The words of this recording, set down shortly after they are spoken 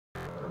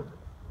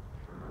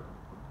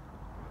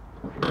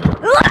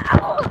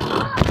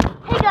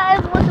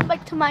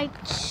to my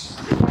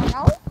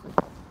channel.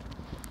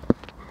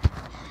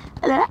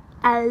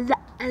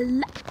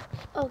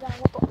 Oh god,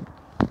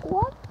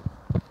 what?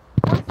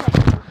 One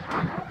second.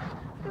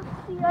 Let's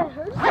see, I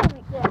heard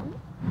something again.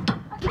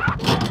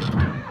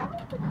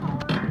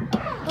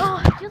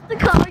 Oh, just the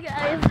car,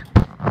 guys.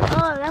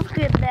 Oh, that's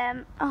good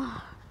then.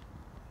 Oh,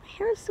 my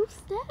hair is so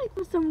static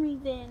for some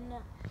reason.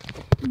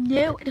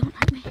 No, I don't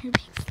like my hair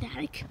being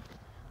static.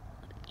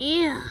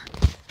 Yeah.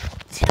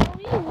 Tell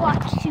me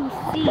what you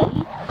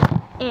see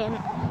in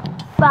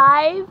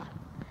 5,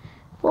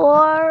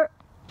 4,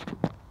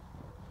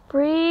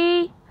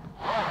 3,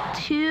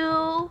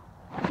 2,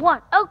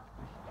 1. Oh,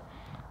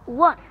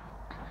 1.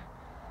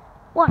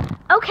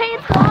 Okay,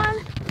 it's gone.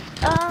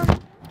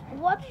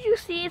 What did you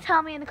see?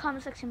 Tell me in the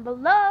comment section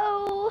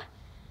below.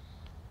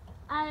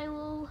 I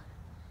will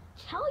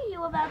tell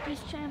you about these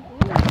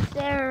trampolines.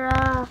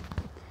 They're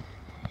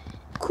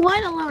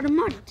quite a lot of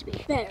money, to be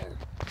fair.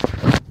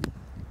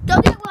 Go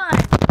get one.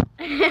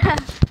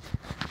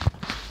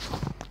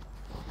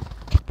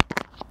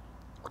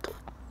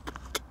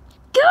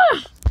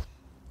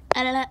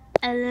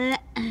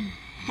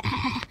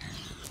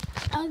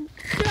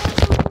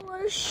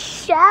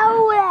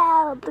 Shout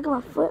out! Look at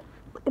my foot.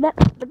 Look at that.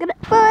 Look at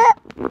that foot.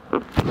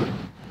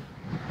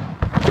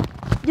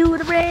 Do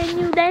the brand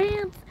new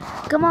dance.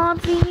 Come on,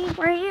 see me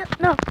dance.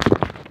 No.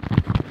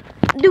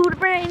 Do the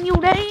brand new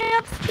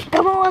dance.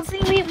 Come on,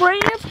 see me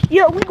dance.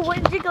 Yo, we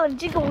going jiggle and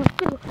jiggle and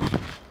jiggle.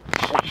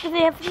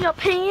 Dance in your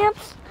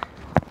pants.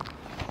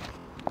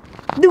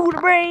 Do the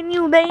brand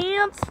new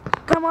dance.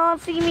 Come on,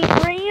 see me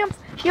dance.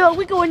 Yo,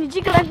 we going to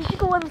jiggle and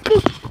jiggle and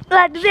scoop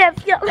like the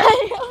dance. Yo,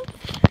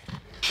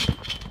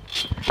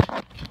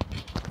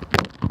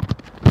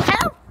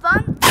 have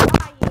fun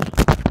flying.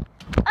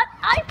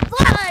 I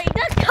fly.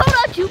 That's how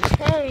much you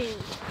pay.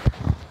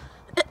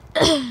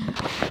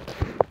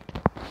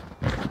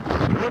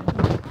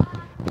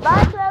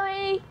 Bye,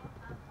 Chloe.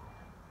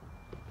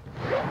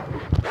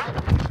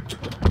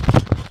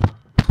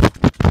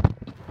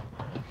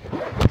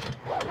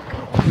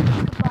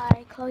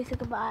 Chloe said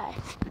goodbye.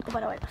 Oh, by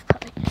the way, that's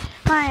Chloe.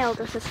 My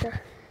older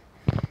sister.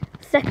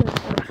 Second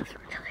older sister,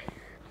 actually.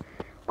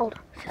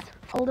 Older sister.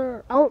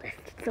 Oldest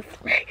sister.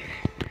 Okay,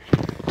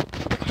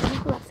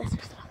 who else is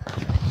sister?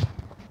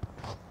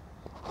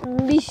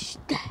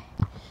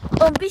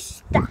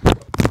 Bista.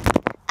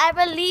 I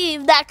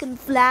believe that can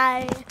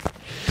fly.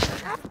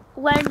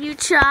 When you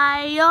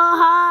try your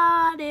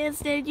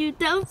hardest and you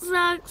don't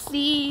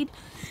succeed,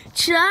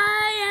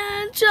 try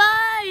and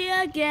try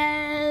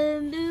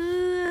again.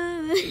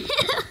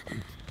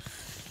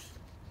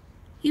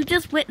 You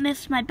just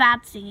witnessed my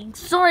bad singing.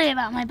 Sorry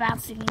about my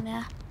bad singing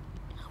there.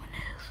 Oh,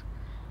 nose.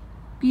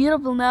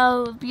 Beautiful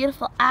nose,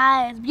 beautiful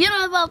eyes,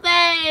 beautiful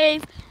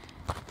face.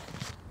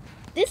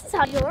 This is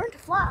how you learn to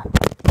fly.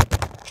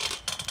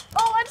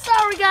 Oh, I'm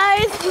sorry,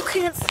 guys. You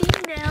can't see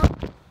me now.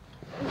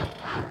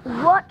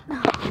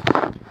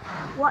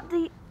 What do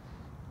you...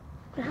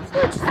 That's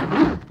not just...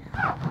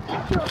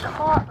 Get your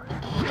car.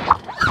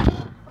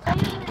 Are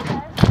you in there,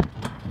 guys?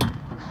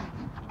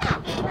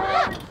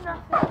 No, it's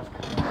nothing.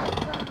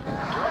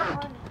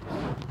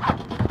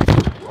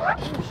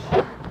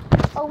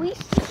 Oh, we...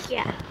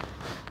 Yeah.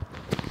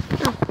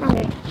 Oh,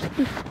 okay.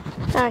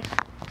 Sorry.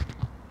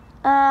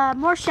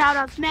 More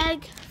shout-outs.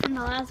 Meg, from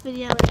the last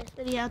video and this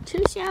video.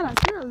 2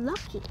 shout-outs. You're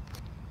lucky.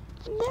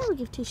 You never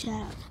give 2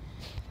 shout-outs.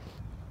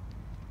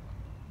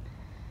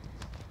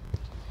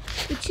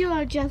 But you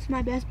are just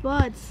my best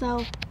buds,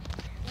 so...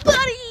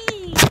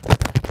 Buddy!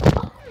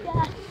 Oh,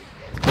 yeah.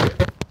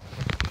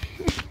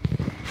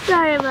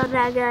 Sorry about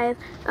that, guys.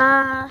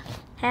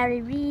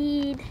 Harry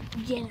Reid,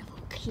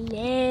 Jennifer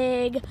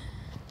Clegg.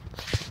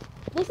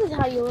 This is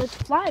how you learn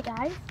to fly,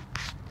 guys.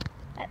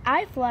 At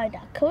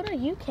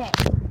iFly.co.uk.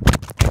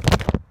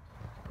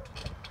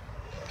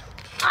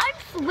 I'm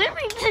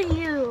swimming to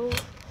you.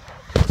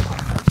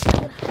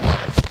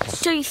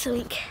 Show you so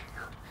weak.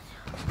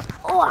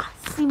 Oh,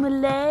 see my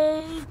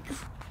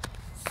legs.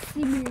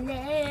 See my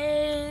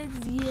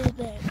legs, yeah,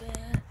 baby.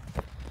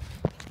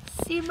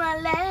 See my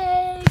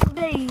legs,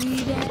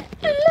 baby.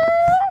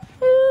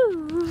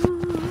 Ooh.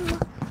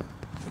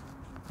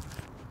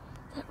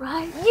 Is that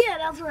right? Yeah,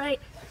 that's right.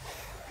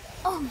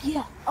 Oh,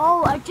 yeah.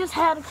 Oh, I just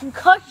had a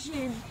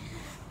concussion.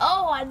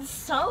 Oh, I'm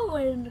so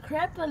in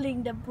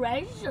crippling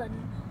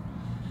depression.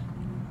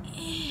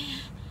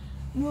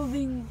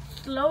 Moving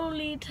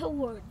slowly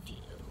towards you.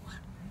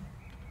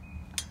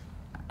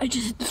 I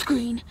just hit the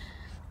screen.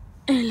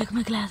 And look at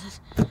my glasses.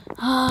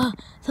 Ah,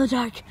 so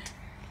dark.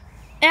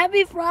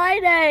 Happy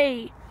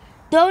Friday!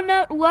 Do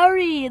not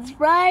worry, it's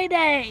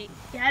Friday.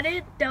 Get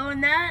it? Do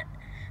not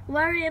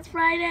worry, it's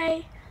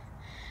Friday.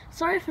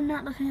 Sorry for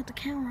not looking at the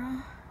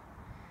camera.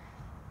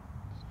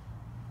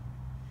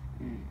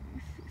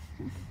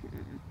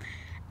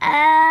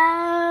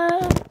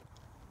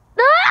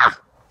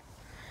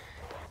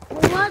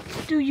 What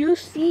do you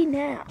see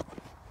now?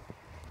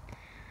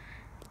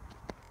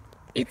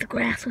 It's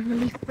grass with a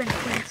leaf,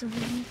 grass with a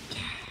leaf,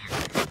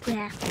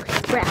 yeah.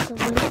 Grass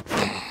with a leaf,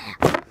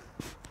 yeah.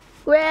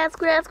 Grass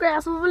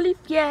with a leaf,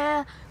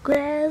 yeah.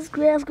 Grass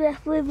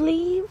with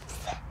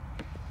leaves.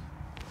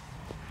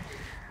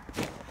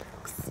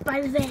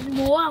 Spiders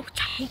anymore, which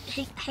I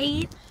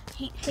hate.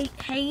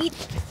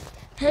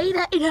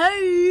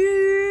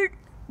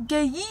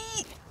 Gay.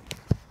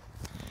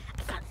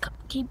 I got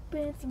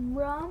cupcake and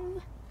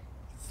rum.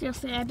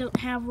 Seriously, I don't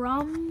have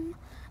rum.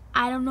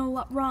 I don't know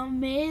what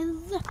rum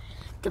is.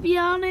 To be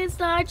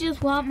honest, I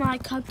just want my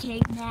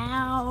cupcake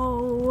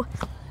now.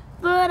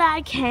 But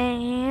I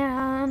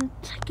can't.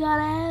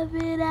 Gotta have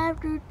it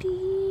after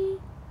tea.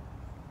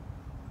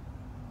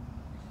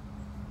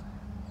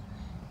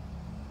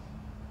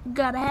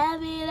 Gotta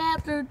have it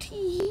after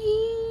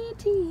tea.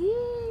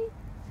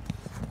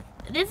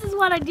 This is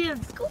what I did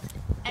in school.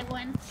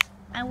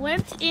 I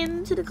went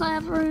into the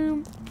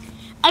classroom.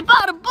 I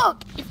bought a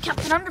book. It's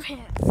Captain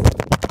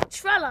Underpants.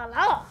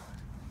 Tra-la-la.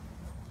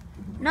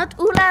 Not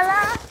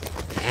ooh-la-la.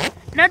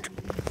 Not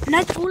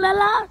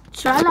ooh-la-la.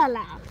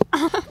 Tra-la-la.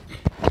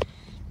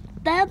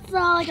 That's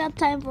all I got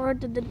time for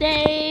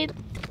today.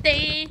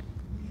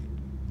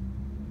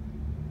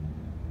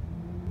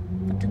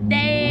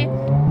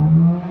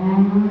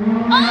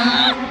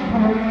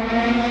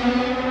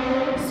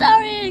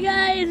 Sorry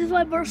guys, if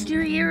I burst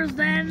your ears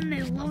then.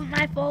 It wasn't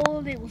my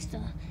fault. It was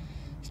the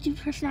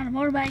stupid person on a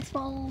motorbike's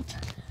fault.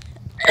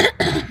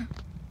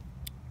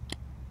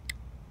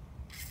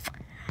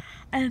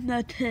 And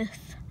the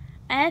test.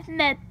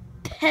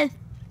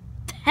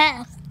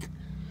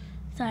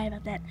 Sorry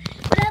about that.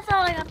 But that's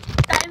all I got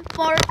time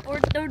for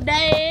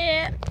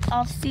today.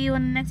 I'll see you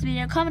in the next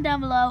video. Comment down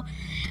below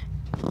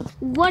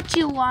what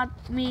you want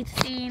me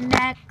to see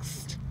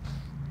next.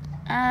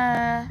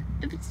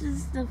 If this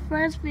is the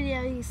first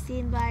video you've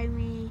seen by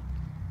me,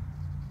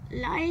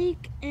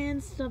 like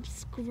and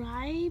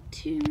subscribe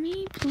to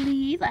me,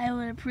 please. I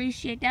would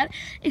appreciate that.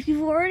 If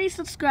you've already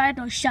subscribed,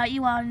 I'll shout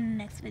you out in the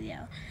next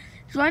video.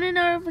 Join the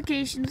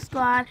notification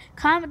squad.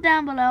 Comment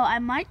down below. I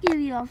might give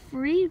you a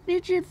free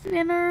fidget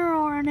spinner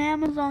or an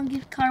Amazon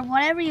gift card,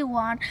 whatever you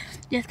want.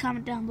 Just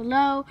comment down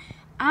below.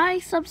 I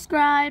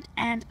subscribed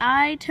and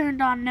I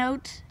turned on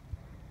note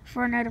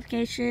for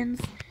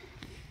notifications.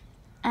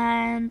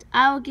 And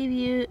I will give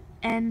you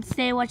and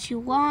say what you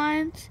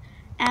want.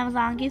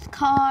 Amazon gift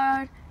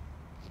card,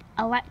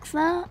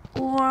 Alexa,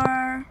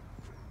 or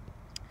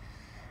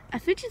a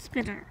fidget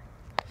spinner.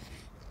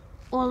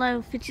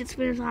 Although fidget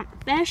spinners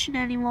aren't fashion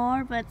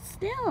anymore, but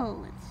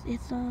still,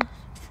 it's a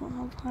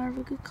part of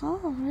a good call,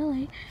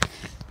 really.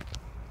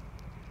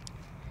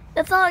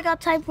 That's all I got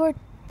time for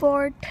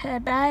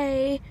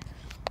today.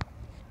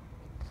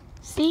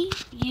 See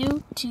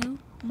you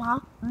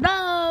tomorrow.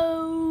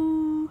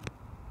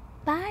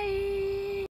 Bye.